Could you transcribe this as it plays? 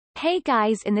Hey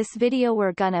guys, in this video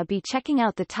we're gonna be checking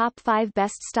out the top 5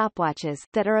 best stopwatches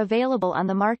that are available on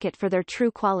the market for their true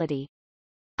quality.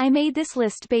 I made this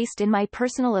list based in my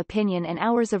personal opinion and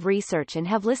hours of research and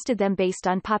have listed them based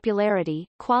on popularity,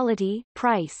 quality,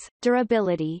 price,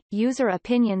 durability, user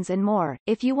opinions and more.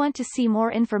 If you want to see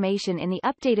more information in the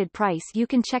updated price you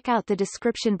can check out the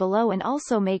description below and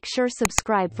also make sure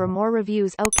subscribe for more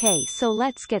reviews. Okay, so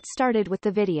let's get started with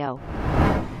the video.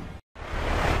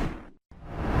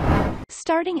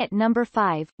 Starting at number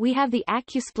 5, we have the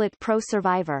ACCUSPLIT Pro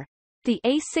Survivor. The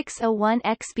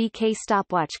A601XBK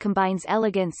stopwatch combines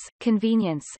elegance,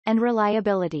 convenience, and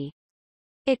reliability.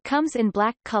 It comes in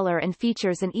black color and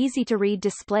features an easy-to-read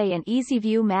display and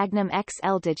easy-view Magnum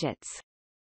XL digits.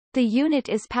 The unit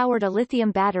is powered a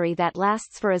lithium battery that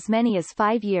lasts for as many as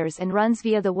 5 years and runs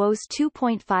via the WOS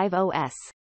 2.5 OS.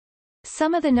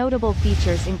 Some of the notable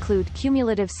features include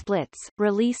cumulative splits,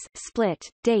 release,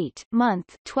 split, date,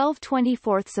 month,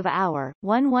 12/24 of an hour,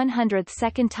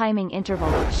 1/100-second timing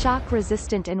interval,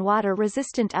 shock-resistant and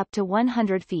water-resistant up to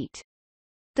 100 feet.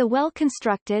 The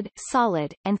well-constructed,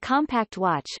 solid, and compact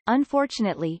watch,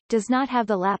 unfortunately, does not have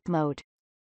the lap mode.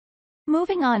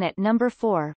 Moving on at number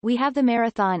 4, we have the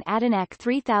Marathon Adanac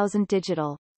 3000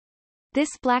 Digital.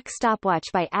 This black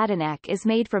stopwatch by Adanac is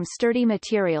made from sturdy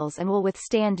materials and will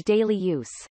withstand daily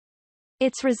use.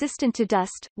 It's resistant to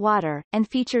dust, water, and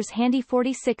features handy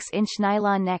 46-inch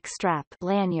nylon neck strap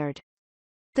lanyard.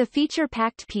 The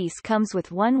feature-packed piece comes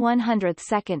with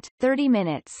 1/100-second, 30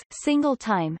 minutes, single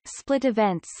time, split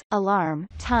events, alarm,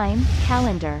 time,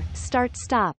 calendar,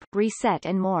 start-stop, reset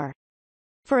and more.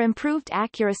 For improved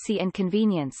accuracy and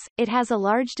convenience, it has a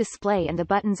large display and the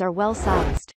buttons are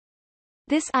well-sized.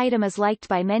 This item is liked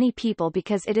by many people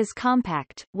because it is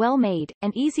compact, well-made,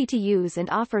 and easy to use and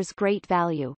offers great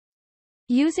value.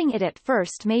 Using it at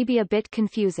first may be a bit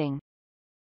confusing.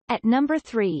 At number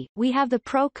 3, we have the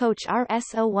ProCoach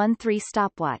RS013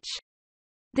 stopwatch.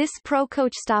 This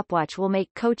ProCoach stopwatch will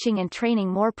make coaching and training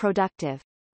more productive.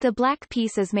 The black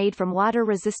piece is made from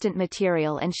water-resistant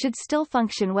material and should still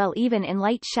function well even in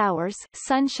light showers,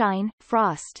 sunshine,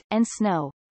 frost, and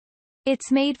snow.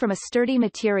 It's made from a sturdy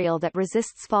material that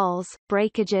resists falls,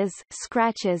 breakages,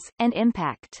 scratches, and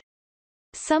impact.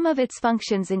 Some of its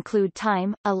functions include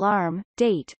time, alarm,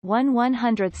 date,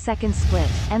 1/100-second split,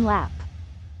 and lap.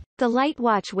 The light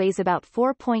watch weighs about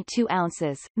 4.2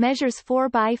 ounces, measures 4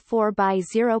 by 4 by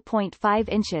 0.5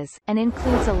 inches, and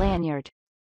includes a lanyard.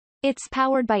 It's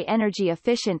powered by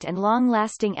energy-efficient and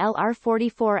long-lasting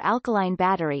LR44 alkaline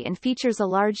battery and features a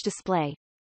large display.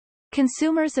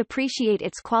 Consumers appreciate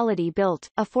its quality built,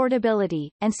 affordability,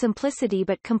 and simplicity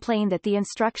but complain that the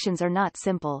instructions are not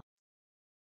simple.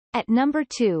 At number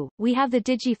 2, we have the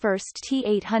Digi First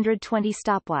T820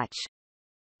 stopwatch.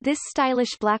 This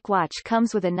stylish black watch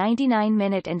comes with a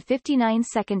 99-minute and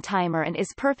 59-second timer and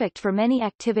is perfect for many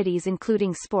activities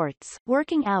including sports,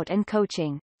 working out and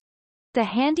coaching. The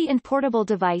handy and portable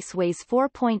device weighs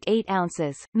 4.8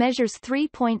 ounces, measures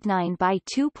 3.9 by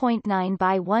 2.9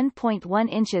 by 1.1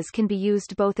 inches, can be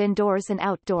used both indoors and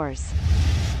outdoors.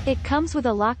 It comes with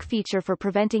a lock feature for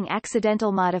preventing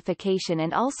accidental modification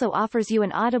and also offers you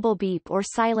an audible beep or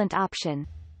silent option.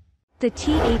 The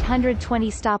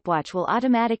T820 stopwatch will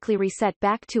automatically reset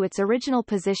back to its original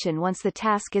position once the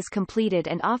task is completed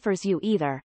and offers you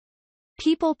either.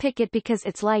 People pick it because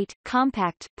it's light,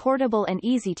 compact, portable and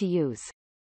easy to use.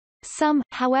 Some,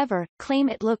 however, claim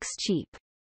it looks cheap.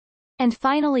 And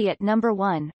finally at number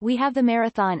 1, we have the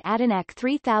Marathon Adanac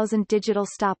 3000 Digital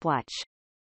Stopwatch.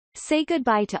 Say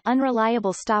goodbye to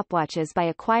unreliable stopwatches by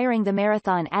acquiring the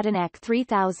Marathon Adanac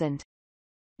 3000.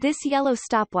 This yellow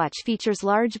stopwatch features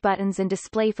large buttons and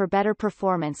display for better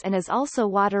performance and is also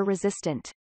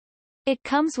water-resistant. It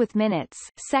comes with minutes,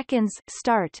 seconds,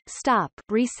 start, stop,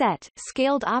 reset,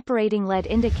 scaled operating LED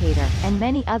indicator, and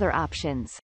many other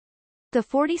options. The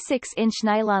 46-inch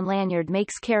nylon lanyard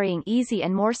makes carrying easy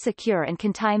and more secure and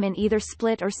can time in either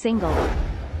split or single.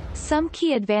 Some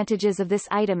key advantages of this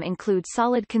item include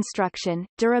solid construction,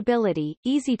 durability,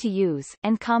 easy to use,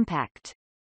 and compact.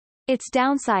 Its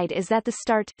downside is that the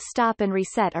start, stop and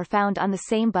reset are found on the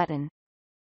same button.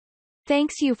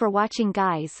 Thanks you for watching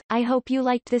guys, I hope you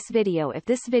liked this video. If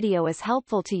this video is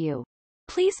helpful to you,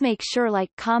 please make sure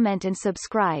like, comment and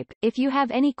subscribe. If you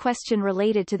have any question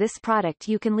related to this product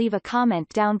you can leave a comment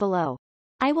down below.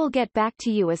 I will get back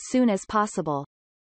to you as soon as possible.